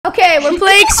Okay, we're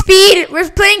playing speed. We're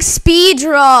playing speed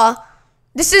draw.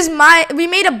 This is my. We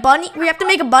made a bunny. We have to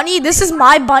make a bunny. This is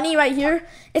my bunny right here.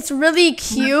 It's really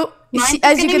cute.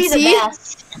 As you can see,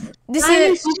 this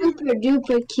is super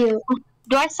duper cute.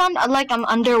 Do I sound like I'm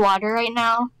underwater right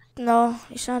now? No,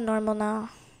 you sound normal now.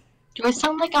 Do I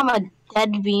sound like I'm a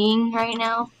dead being right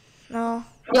now? No.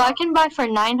 Yo, I can buy for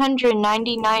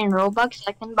 999 Robux.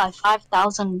 I can buy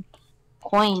 5,000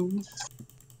 coins.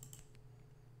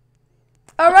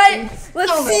 All right,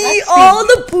 let's see all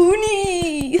the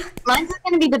boonie. Mine's is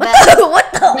gonna be the best. What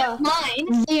the? Yeah,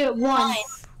 mine. 0, 1.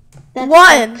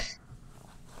 One.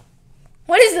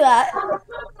 What is that?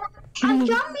 I'm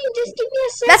jumping. Just give me a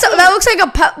second. That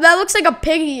looks like a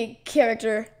piggy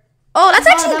character. Oh, that's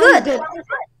actually good.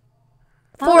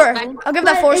 4. I'll give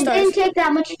that 4 stars. It didn't take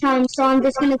that much time, so I'm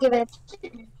just gonna give it.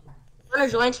 I'm gonna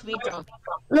join speed draw.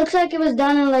 Looks like it was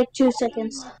done in like 2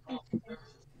 seconds.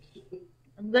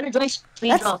 I'm gonna join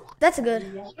speed draw. That's good.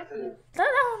 How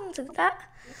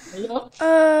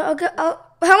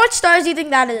much stars do you think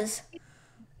that is?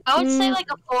 I would say like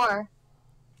a 4.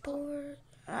 4.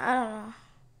 I don't know.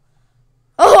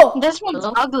 Oh, this one's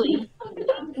ugly.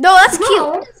 No, that's cute.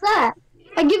 What is that?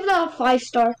 I give that a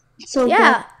 5-star. So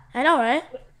yeah, I know, right?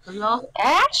 Hello?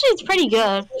 Actually, it's pretty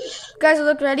good. Guys,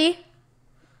 look ready.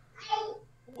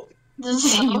 This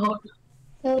is yours.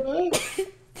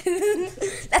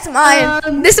 That's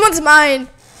mine. This one's mine.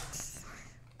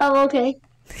 Oh, okay.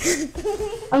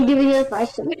 I'm giving it a 5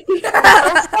 star.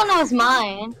 This one was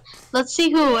mine. Let's see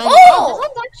who wins. Oh! This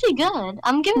one's actually good.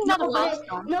 I'm giving that a 5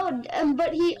 star. No,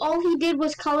 but all he did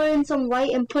was color in some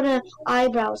white and put an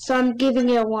eyebrow, so I'm giving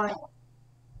it a 1.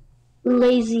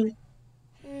 Lazy.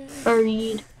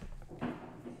 Buried.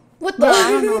 What the?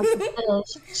 I don't know what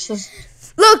this is. It's just...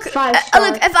 Look, 5 star.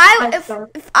 look. If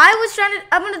I was trying to,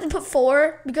 I'm gonna put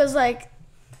 4 because like,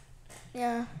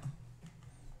 yeah.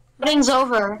 Voting's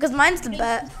over. Because mine's the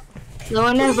bet. The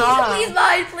winner's on. Please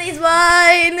mine, please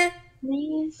mine.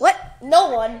 Please. What? No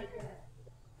one.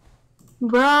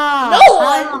 Bruh. No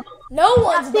one. No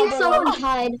one's I think number someone 1.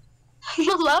 tied.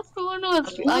 The last one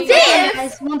was...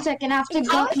 Guys, 1 second after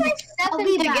How was going. I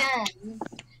 7th again?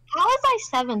 How was I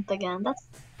 7th again? That's...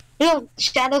 Yo,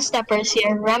 Shadow Stepper's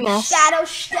here. Remus. Shadow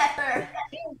Stepper.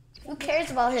 Who cares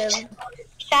about him?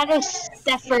 Shadow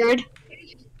Stefford.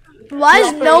 Why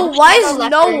is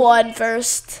no one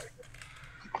first?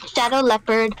 Shadow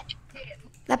Leopard.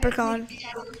 Leprechaun.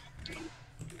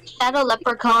 Shadow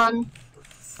Leprechaun.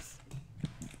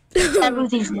 Shadow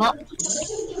these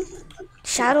nuts.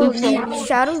 Shadow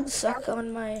suck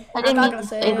on my. I didn't I'm not mean gonna to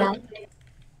say say it. that.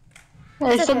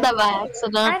 I said that by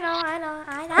accident. I know.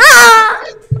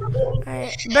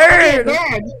 Alright, bird. Okay,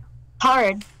 bird.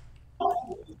 Hard.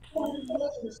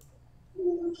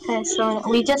 Okay, so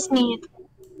we just need...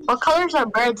 What colors are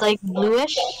birds? Like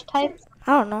bluish type?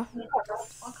 I don't know.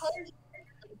 What colors?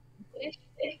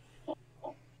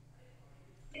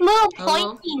 Little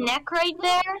pointy neck right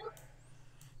there.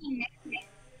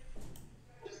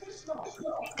 It's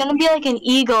gonna be like an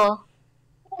eagle.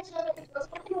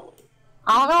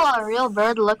 I don't know what a real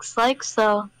bird looks like,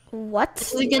 so What?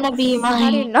 this is gonna be my. How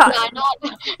do you not?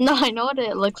 No, I know what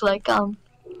it looks like. Let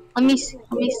me see.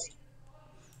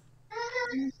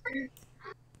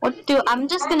 I'm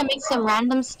just gonna make some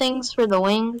random things for the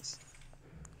wings.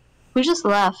 Who just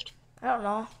left? I don't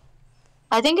know.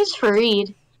 I think it's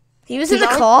Fareed. He was in the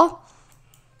call?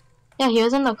 Yeah, he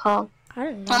was in the call. I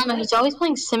don't I don't know. know, he's always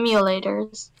playing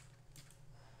simulators.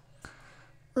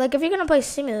 Like, if you're gonna play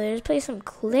simulators, play some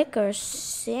Clicker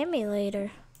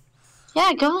Simulator.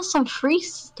 Yeah, give us some free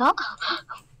stuff.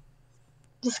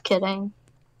 Just kidding.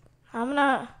 I'm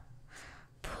gonna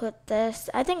put this.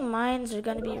 I think mine's are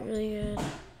gonna be really good.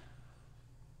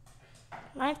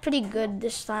 Mine's pretty good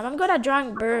this time. I'm good at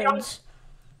drawing birds.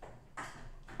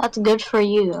 That's good for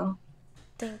you.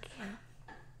 Thank you.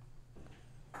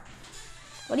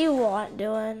 What do you want,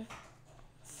 Dylan?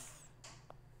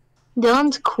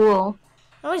 Dylan's cool.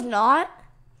 No, he's not.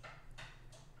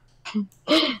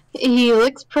 He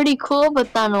looks pretty cool,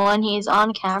 but then when he's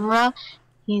on camera,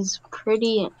 he's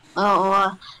pretty...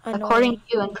 according to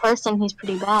you in person, he's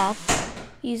pretty bad.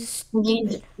 He's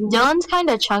Dylan's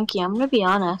kind of chunky, I'm gonna be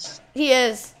honest. He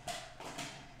is.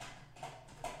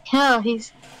 Yeah,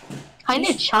 he's kind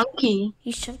of chunky.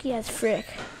 He's chunky as frick.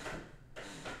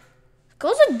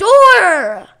 Close the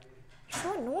door!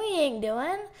 So annoying,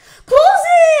 Dylan. Close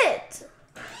it!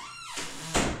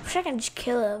 Wish I can just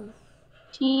kill him.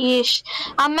 Sheesh.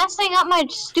 I'm messing up my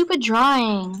stupid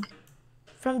drawing.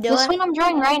 From Dylan? This one I'm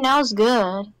drawing right now is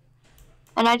good.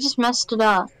 And I just messed it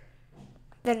up.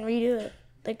 Then redo it.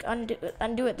 Like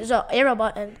undo it. There's an arrow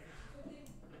button.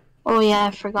 Oh yeah,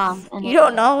 I forgot. You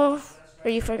don't know, or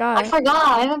you I forgot.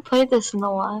 forgot. I haven't played this in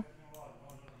a while.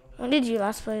 When did you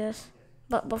last play this?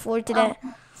 But before today.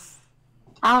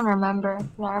 I don't remember.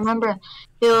 But I remember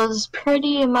it was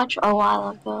pretty much a while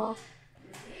ago.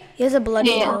 He has a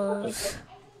bloody Yeah. nose.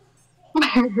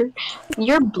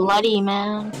 You're bloody,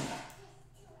 man.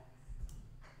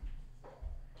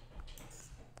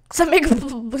 So make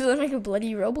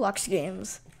bloody Roblox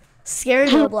games. Scary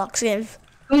Roblox games.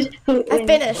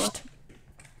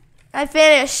 I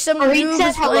finished. Some Reed noob said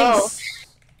is playing. hello.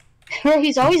 Bro,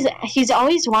 he's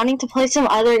always wanting to play some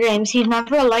other games. He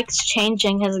never likes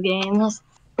changing his games.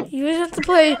 You just have to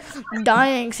play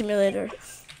Dying Simulator.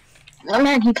 Oh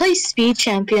man, he plays Speed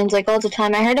Champions like all the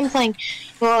time. I heard him playing.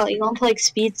 Well, you want to play like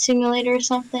Speed Simulator or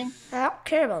something? I don't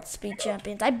care about Speed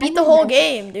Champions. I beat the whole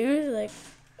game, dude. Like,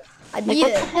 I beat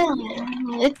What the it. hell?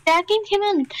 If that game came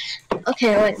in.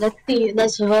 Okay, wait. Let's see.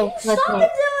 Let's vote. Let's vote.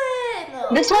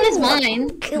 Doing. This one is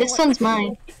mine. This one's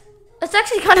mine. It's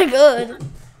actually kind of good.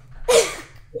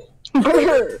 I'm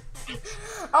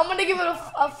gonna give it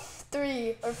a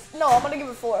 3 or no. I'm gonna give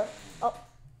it 4. Oh,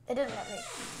 it didn't let me.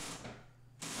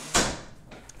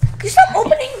 You stop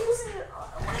opening.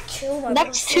 I wanna kill my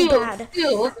That's so 2. bad.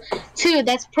 2.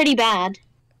 That's pretty bad.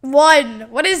 1.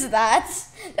 What is that?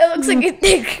 That looks like a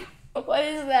dick. What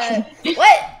is that?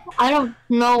 What? I don't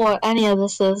know what any of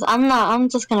this is. I'm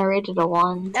just gonna rate it a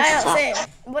 1. This I know, sucks. same.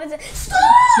 What is it? Stop!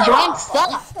 Drawing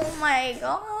sucks. Oh my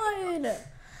god.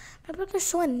 My brother's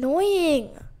so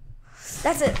annoying.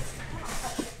 That's it.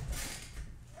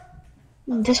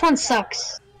 This one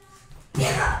sucks.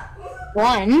 1.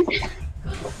 1.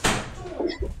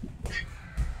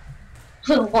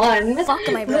 Fuck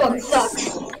my This brother. one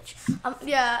sucks.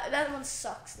 Yeah, that one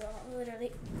sucks though,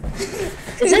 literally.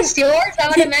 Is this yours? I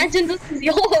would imagine this is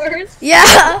yours.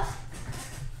 Yeah.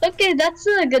 Okay, that's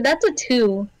a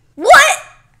 2. What?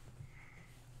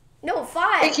 No,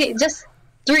 5. Okay, just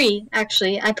 3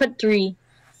 actually. I put 3.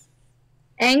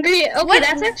 Angry. Okay, What?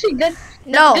 that's actually good.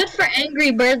 No. That's good for Angry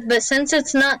Birds, but since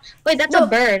it's not. Wait, that's No. a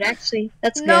bird actually.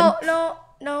 That's good.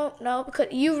 No, because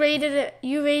you rated it.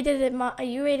 You rated my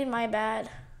bad.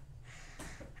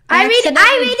 I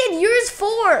accidentally- rated yours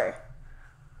 4.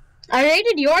 I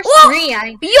rated yours Whoa! 3.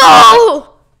 Yo!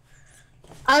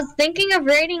 I was thinking of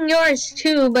rating yours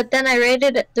 2, but then I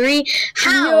rated it 3.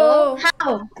 How?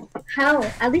 Yo. How?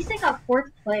 At least I got 4th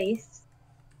place.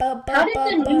 How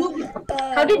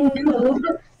did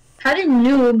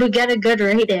Noob get a good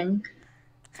rating?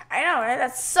 I know, right?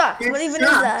 That sucks. That What even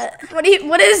sucks. is that?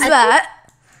 What is that?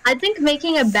 I think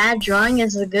making a bad drawing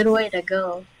is a good way to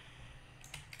go.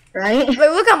 Right? Wait,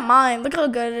 look at mine. Look how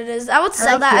good it is. I would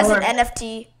sell like that as an yours.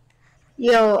 NFT.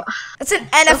 Yo, It's an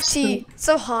NFT.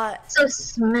 So hot. so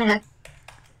smack.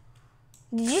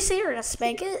 Did you say you were gonna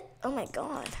spank it? Oh my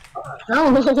god.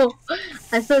 No,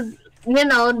 I said,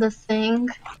 the thing.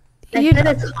 I You said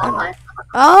know- it's hot.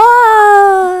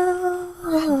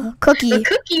 Oh, cookie. The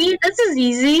cookie, this is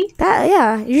easy.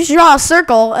 Yeah. You just draw a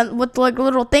circle and with like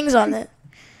little things on it.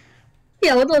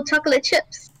 Yeah, with little chocolate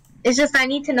chips. It's just I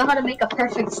need to know how to make a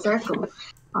perfect circle.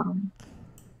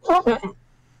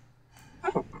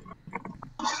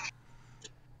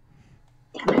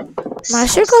 My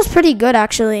circle's pretty good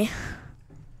actually.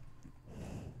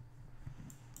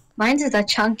 Mine's is a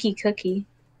chunky cookie.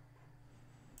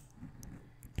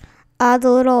 The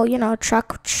little,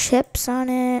 chocolate chips on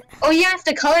it. Oh, you have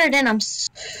to color it in. This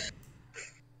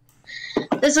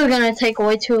is gonna take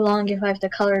way too long if I have to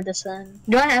color this in.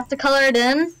 Do I have to color it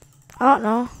in? I don't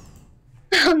know.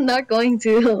 I'm not going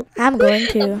to. I'm going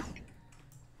to.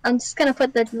 I'm just gonna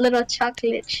put the little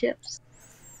chocolate chips.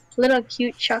 Little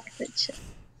cute chocolate chips.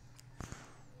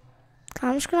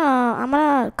 I'm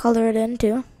gonna color it in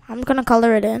too. I'm gonna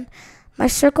color it in. My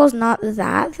circle's not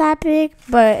that big,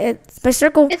 but my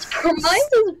circle. Mine is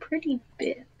pretty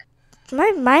big.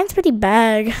 Mine's pretty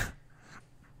big.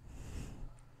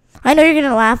 I know you're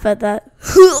gonna laugh at that.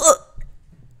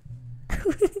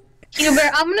 Hubert,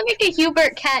 I'm gonna make a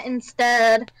Hubert cat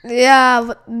instead.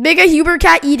 Yeah, make a Hubert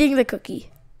cat eating the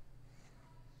cookie.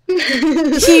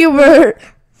 Hubert.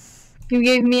 You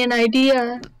gave me an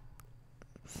idea.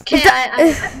 Okay,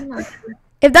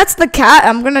 If that's the cat,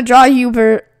 I'm gonna draw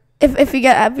Hubert. If you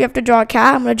have to draw a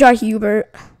cat, I'm gonna draw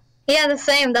Hubert. yeah, the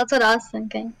same. That's what I was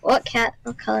thinking. What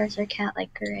colors are cat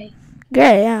like gray?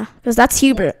 Gray, yeah, because that's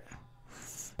Hubert.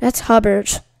 That's Hubbard.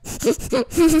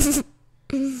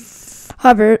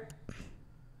 Hubbard.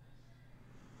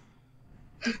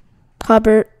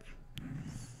 Hubbard.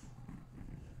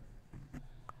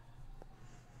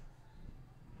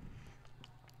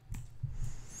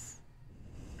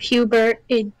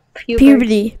 Puberty.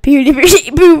 Puberty.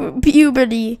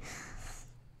 Puberty.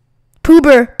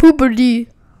 Pooper D.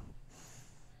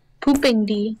 Pooping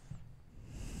D.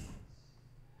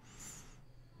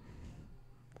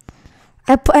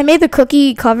 I made the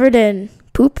cookie covered in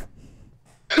poop.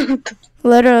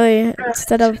 Literally,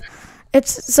 instead of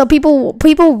it's so people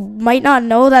might not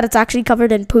know that it's actually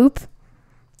covered in poop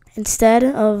instead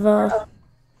of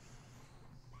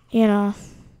you know.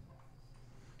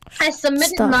 I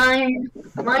submitted stuff. mine.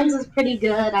 Mine's is pretty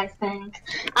good, I think.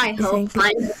 I hope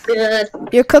mine's is good.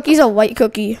 Your cookie's a white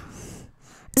cookie.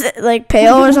 Is it like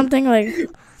pale or something? Like,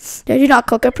 did you not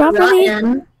cook it properly?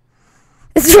 Rotten.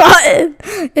 It's rotten.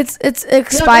 It's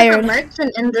expired. There's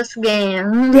merchant in this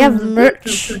game. They have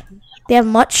merch. They have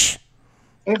much.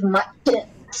 There's much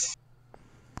chips.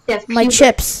 They have My puberty.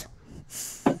 chips.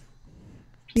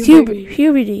 Puberty.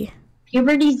 Puberty.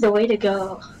 Puberty's the way to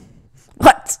go.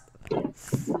 What?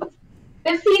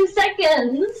 15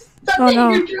 seconds. Something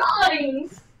you're drawing.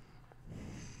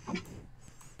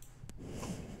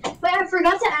 Wait, I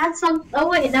forgot to add some. Oh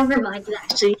wait, never mind.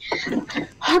 Actually,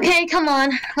 okay, come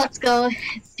on, let's go.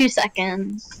 It's 2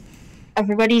 seconds.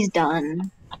 Everybody's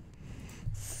done.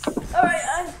 All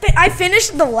right, I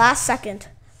finished the last second.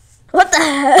 What the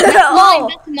hell?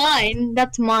 That's mine.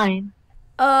 That's mine.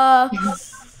 I'm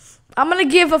gonna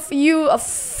give you a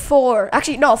 4.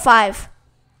 Actually, no, 5.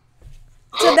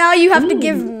 So now you have to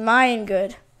give mine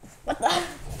good. What the?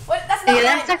 What? That's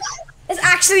not mine. It's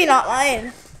actually not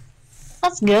mine.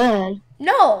 That's good.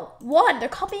 No, 1. They're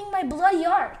copying my bloody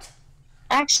art.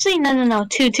 Actually, no.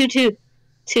 Two.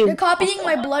 They're copying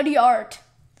my bloody art.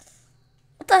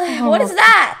 What the? What is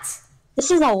that?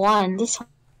 This is a 1. This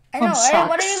I know, right?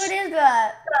 What even is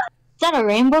that? Is that a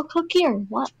rainbow cookie or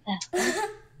what?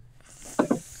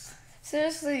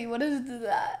 Seriously, what is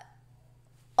that?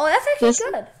 Oh, that's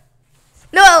actually good.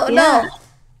 No.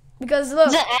 Because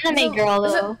look. It's an anime girl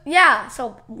though. Yeah,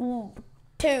 so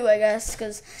 2, I guess,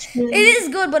 because it is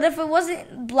good. But if it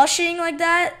wasn't blushing like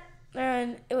that,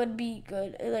 then it would be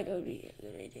good. It would be a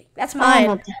good rating. That's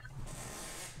mine.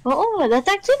 Oh, that's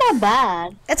actually not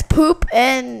bad. That's poop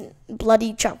and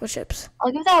bloody chocolate chips.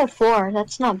 I'll give that a 4.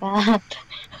 That's not bad.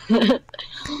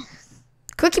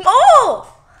 Cookie.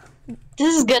 Oh,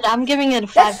 this is good. I'm giving it a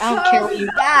 5. that's I don't care what you.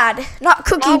 bad. Not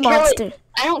Cookie Monster.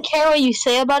 I don't care what you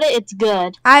say about it. It's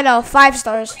good. I know. 5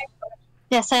 stars.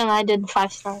 Yeah, same. I did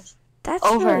 5 stars. That's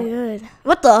Over. really good.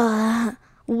 What the?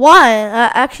 1.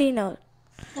 Actually, no.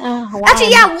 1. Actually,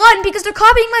 yeah, 1 because they're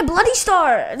copying my bloody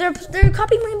star. They're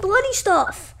copying my bloody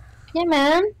stuff. Yeah,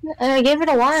 man. I gave it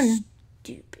a 1.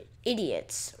 Stupid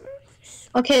idiots.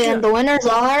 Okay, and the winners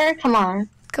are. Come on.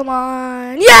 Come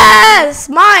on. Yes,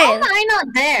 How mine. am I not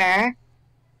there?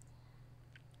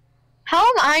 How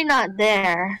am I not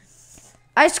there?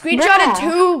 I screenshotted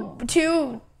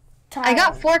two times. I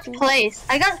got 4th place.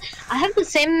 I have the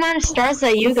same amount of stars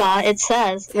that you got. It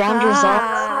says round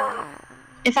results.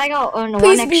 If I got one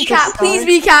Please be extra cat. star, Please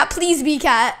be cat. Please be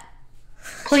cat.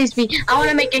 please be. I want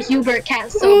to make a Hubert cat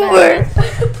so bad.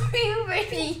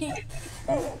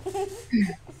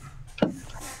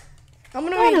 I'm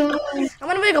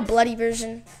gonna make a bloody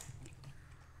version.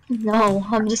 No,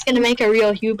 I'm just gonna make a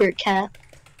real Hubert cat.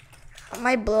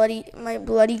 My bloody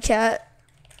cat.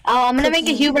 Oh, I'm gonna make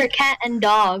a Hubert cat and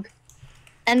dog,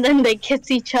 and then they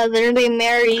kiss each other. They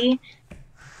marry.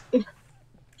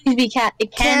 Please be cat.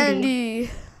 It candy.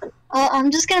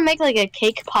 I'm just gonna make like a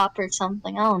cake pop or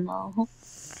something. I don't know.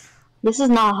 This is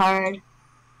not hard.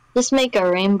 Just make a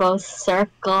rainbow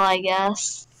circle, I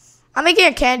guess. I'm making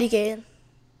a candy cane.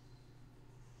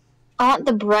 I want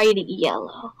the bright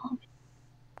yellow.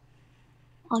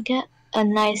 I'll get a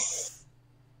nice.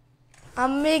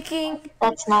 I'm making.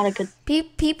 That's not a good.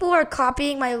 People are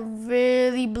copying my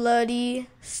really bloody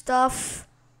stuff.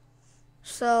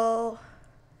 So,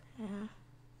 yeah.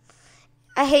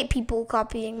 I hate people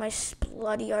copying my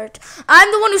bloody art.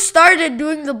 I'm the one who started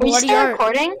doing the bloody Are you still art.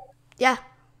 recording? Yeah.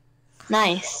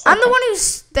 Nice. I'm the one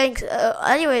who's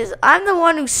anyways, I'm the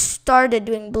one who started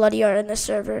doing bloody art in the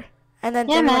server, and then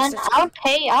Yeah, man. I would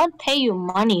pay you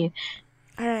money.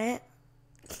 All right.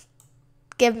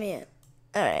 Give me it.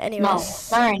 All right.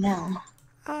 Anyways. No, not right now.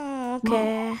 Oh,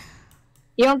 okay.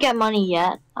 You don't get money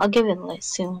yet. I'll give it like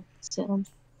soon.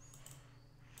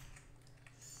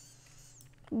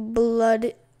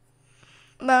 Blood.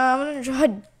 I'm gonna draw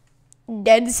a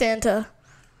dead Santa.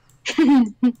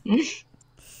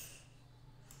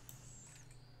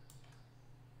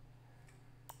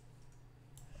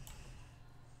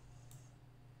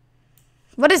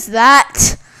 What is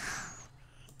that?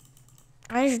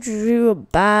 I just drew a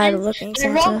bad looking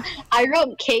Santa. I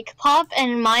wrote cake pop,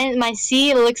 and my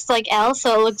C looks like L,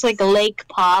 so it looks like lake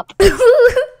pop.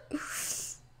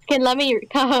 Okay, let me.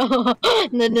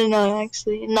 No.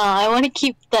 Actually, no. I want to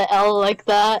keep the L like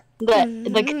that.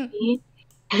 The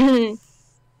K.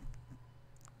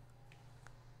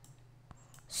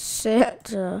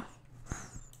 Santa.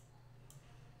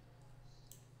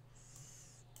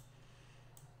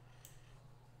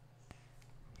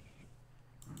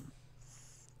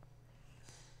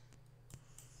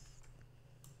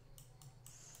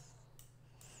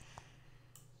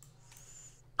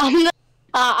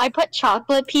 I put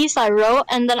chocolate piece. I wrote,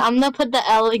 and then I'm gonna put the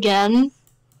L again.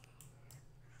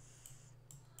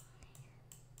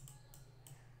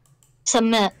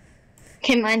 Submit.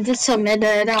 Okay, mine just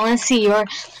submitted. I want to see your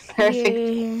perfect.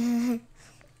 Yeah.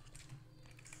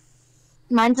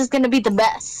 Mine's is gonna be the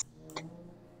best.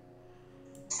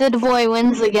 Sid Boy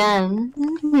wins again.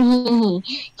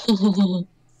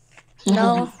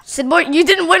 No, Sid Boy, you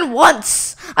didn't win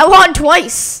once. I won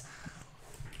twice.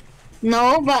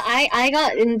 No, but I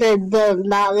got in the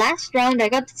last round. I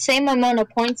got the same amount of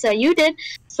points that you did,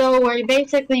 so we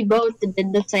basically both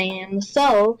did the same.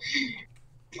 So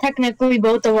technically,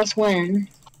 both of us win.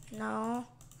 No.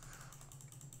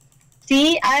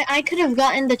 See, I could have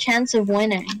gotten the chance of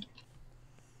winning.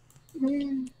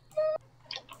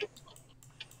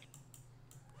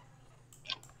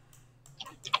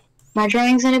 My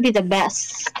drawing's gonna be the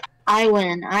best. I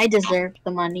win. I deserve the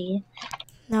money.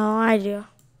 No, I do.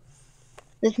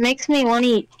 This makes me want to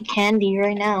eat candy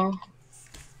right now.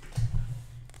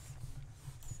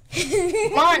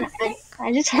 Come on,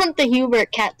 I just want the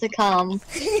Hubert cat to come.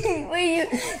 Wait,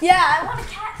 yeah, I want a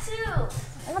cat too.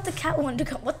 I want the cat one to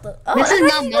come. What the? Oh, This is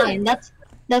not mine.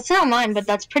 That's not mine, but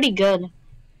that's pretty good.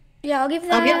 Yeah, I'll give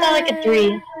that. I'll give that like a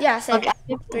 3. Yeah, same. Okay.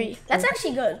 3. That's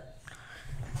actually good.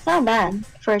 It's not bad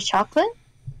for a chocolate.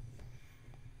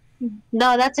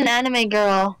 No, that's an anime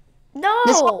girl.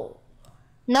 No.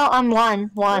 No, I'm one.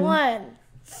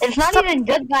 It's not even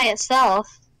good by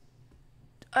itself.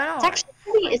 I know. It's actually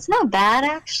it's not bad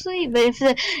actually, but if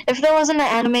there wasn't an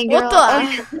anime girl, What the? oh,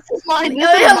 yeah, this is mine. This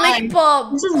Oh, is yeah, mine. Link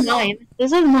Pop. This is mine.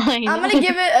 This is mine. I'm gonna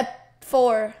give it a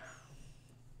 4.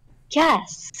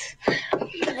 Yes.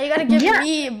 Now you gotta give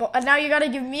me. Now you gotta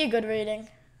give me a good rating.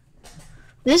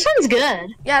 This one's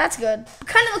good. Yeah, that's good.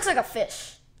 Kind of looks like a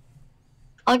fish.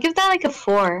 I'll give that like a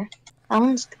 4. That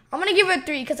one's good. I'm gonna give it a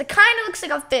 3 because it kind of looks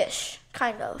like a fish.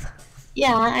 Kind of.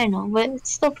 Yeah, I know, but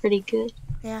it's still pretty good.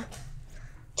 Yeah.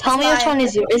 Tell me which one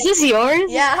is yours. Is this yours?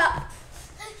 Yeah.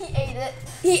 He ate it.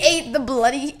 He ate the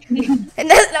bloody. And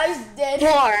then now he's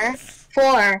dead.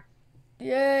 4.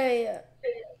 Yay.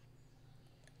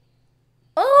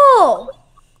 Oh.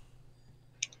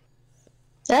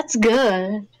 That's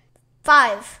good.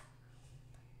 5.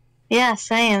 Yeah,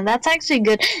 same. That's actually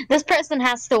good. This person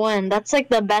has to win. That's like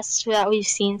the best that we've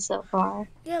seen so far.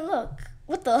 Yeah, look.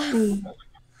 What the?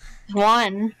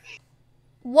 1.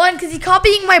 1, because he's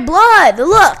copying my blood.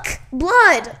 Look.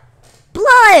 Blood.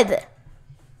 Blood.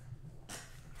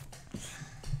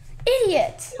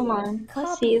 Idiot. Come on.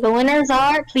 Let's see. The winners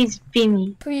are. Please be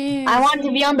me. Please. I want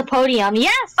to be on the podium.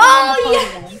 Yes. Oh,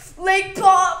 yes. Lake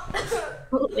Pop.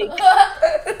 Lake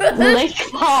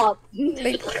Pop.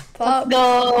 Lake Pop.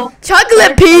 Go.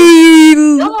 Chocolate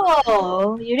peel.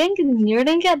 No, you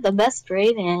didn't get the best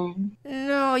rating.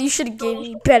 No, you should have gave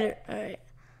me better. All right.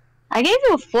 I gave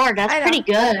you a 4. That's pretty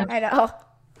good. I know.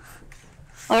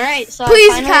 All right, so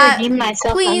Please, I finally cat. redeemed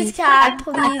myself. Please, cat.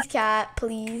 Please, cat.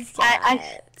 Please,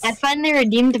 cat. I finally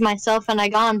redeemed myself and I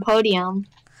got on podium.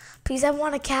 Please, I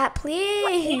want a cat.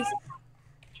 Please.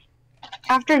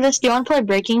 After this, do you want to play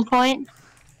Breaking Point?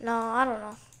 No, I don't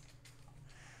know.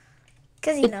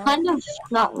 Cause It's kind of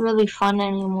not really fun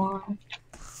anymore.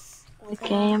 The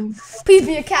game. Please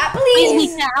be a cat,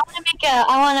 please.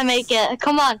 I want to make it.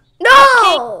 Come on.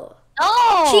 No.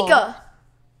 No. Chica.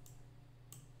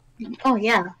 Oh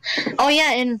yeah. Oh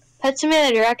yeah. In Pet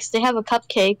Simulator X, they have a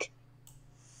cupcake.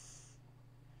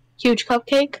 Huge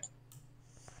cupcake.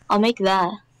 I'll make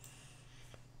that.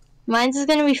 Mine's is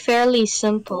gonna be fairly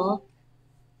simple.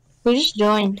 Who just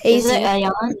joined? Is it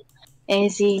Ayan?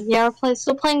 AZ. Yeah, we're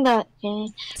still playing that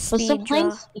game. We're still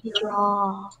playing Speed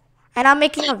Draw. And I'm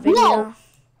making a video. No.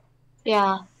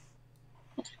 Yeah.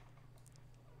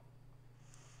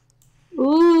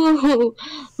 Ooh.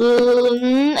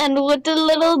 And with a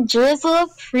little drizzle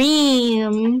of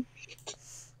cream.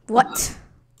 What?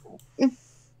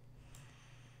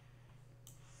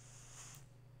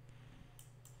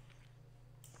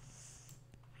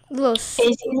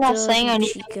 He's not saying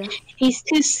anything. He's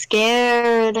too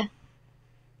scared.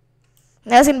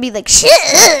 That's gonna be like shit.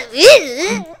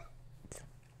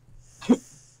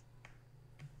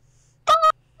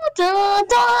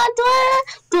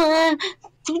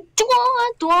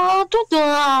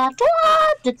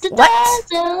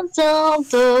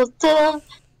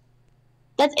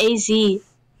 That's AZ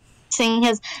singing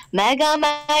his mega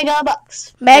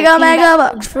bucks. Mega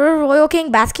bucks for Royal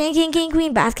King, Bath King,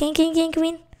 Queen, Bath King,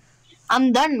 Queen.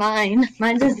 I'm done mine.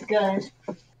 Mine is good.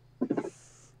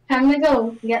 Time to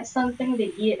go get something to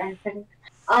eat, I think.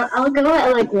 I'll go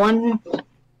at like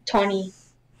 1:20.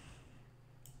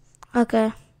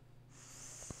 Okay.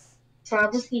 So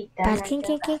I'll just eat that. Bath King,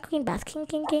 Queen, Bath King,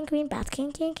 Queen, Bath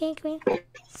King, Queen.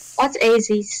 What's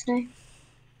AZ's name?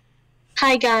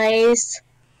 Hi guys.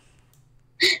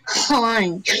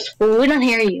 Hi. Well, we don't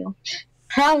hear you.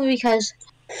 Probably because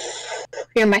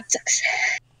your mic sucks.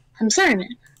 I'm sorry,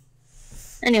 man.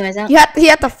 Anyways, you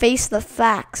have to face the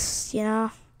facts, you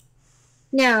know.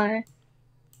 Yeah.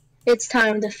 It's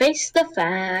time to face the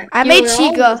facts. I made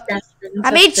Chica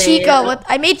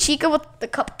with the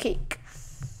cupcake.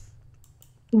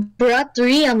 Bruh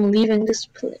 3, I'm leaving this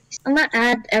place. I'm gonna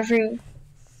add every.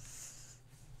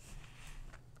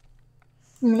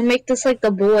 I'm gonna make this like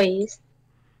the boys.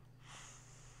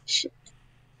 Shit.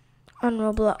 On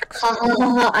Roblox.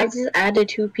 I just added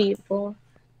 2 people.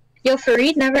 Yo,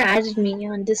 Fareed never added me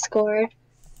on Discord.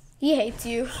 He hates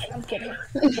you. I'm kidding.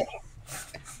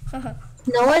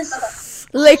 Noah's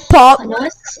like pop.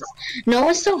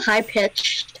 Noah's so high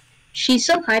pitched. She's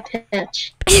so high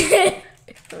pitched.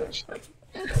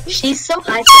 She's so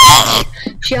high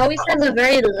pitched. She always has a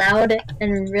very loud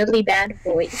and really bad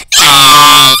voice.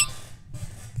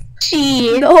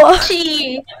 She's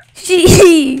always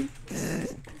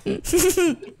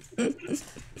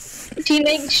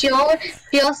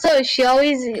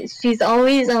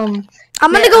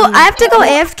I'm gonna go. I have to go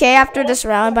AFK after this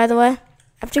round. By the way, I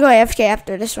have to go AFK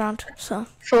after this round. So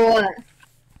for what?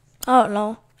 I don't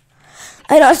know.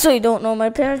 I actually don't know. My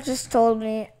parents just told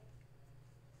me.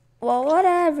 Well,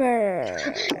 whatever.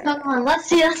 Come on, let's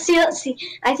see.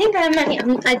 I think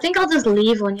I'll just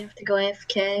leave when you have to go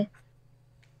AFK.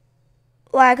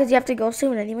 Why? Because you have to go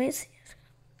soon, anyways.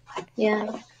 Yeah.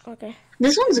 Okay.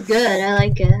 This one's good. I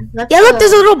like it. Yeah, look,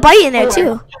 there's a little bite in there 4.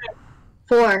 too.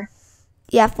 4.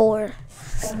 Yeah, 4.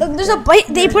 Look, there's a bite.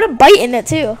 They put a bite in it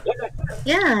too.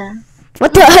 Yeah.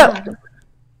 What the?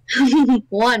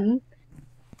 1.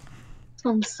 This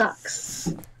one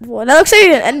sucks. Well, that looks like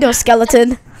an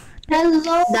endoskeleton.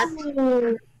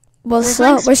 Hello. Well,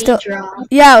 we're still.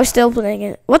 Yeah, we're still playing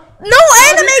it. What? No,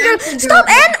 anime girl!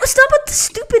 Stop with the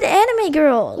stupid anime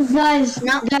girls. Guys.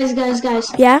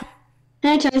 Yeah.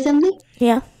 Can I try something?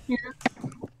 Yeah.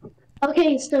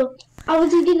 Okay, so I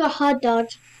was eating a hot dog,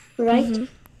 right? Mm-hmm.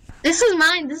 This is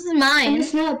mine. And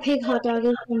it's not a pig hot dog.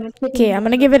 Okay, I'm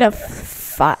gonna give it a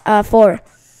 4.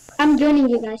 I'm joining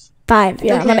you guys. 5.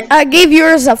 Yeah. Okay. I gave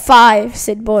yours a 5,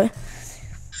 Sid boy.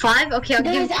 5? Okay, I'll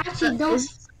guys, give. Actually,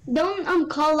 don't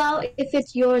call out if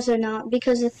it's yours or not,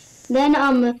 because then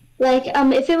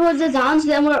if it was a Don's,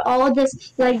 then we're all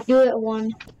just like do it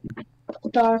one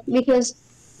star, because.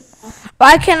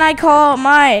 Why can't I call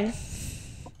mine?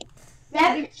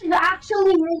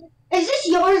 Actually, is this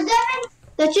yours, Devin?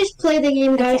 Let's just play the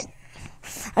game, guys.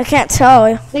 I can't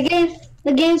tell. The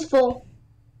game's full.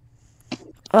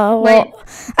 Oh well,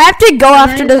 I have to go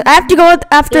after this. I have to go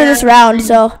after this round.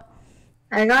 So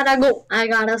I gotta go.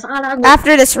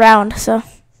 After this round. So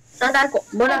that's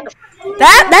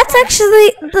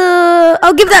actually the.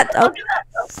 I'll give that. I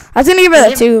was gonna give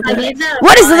it a 2.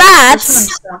 What is that?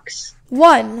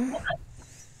 1.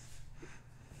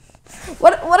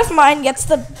 What if mine gets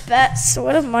the best?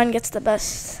 What if mine gets the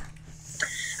best?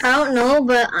 I don't know,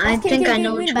 but I think I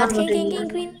know which one will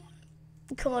do.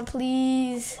 Come on,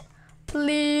 please.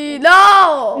 Please.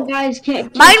 No! Guys,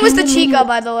 mine was the Chica,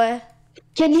 by the way.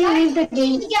 Can you leave the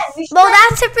game? Well,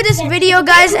 that's it for this video,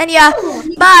 guys. And yeah,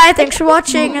 bye. Thanks for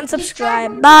watching and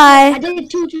subscribe. Bye. I did it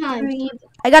 2 times.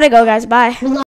 I gotta go, guys. Bye.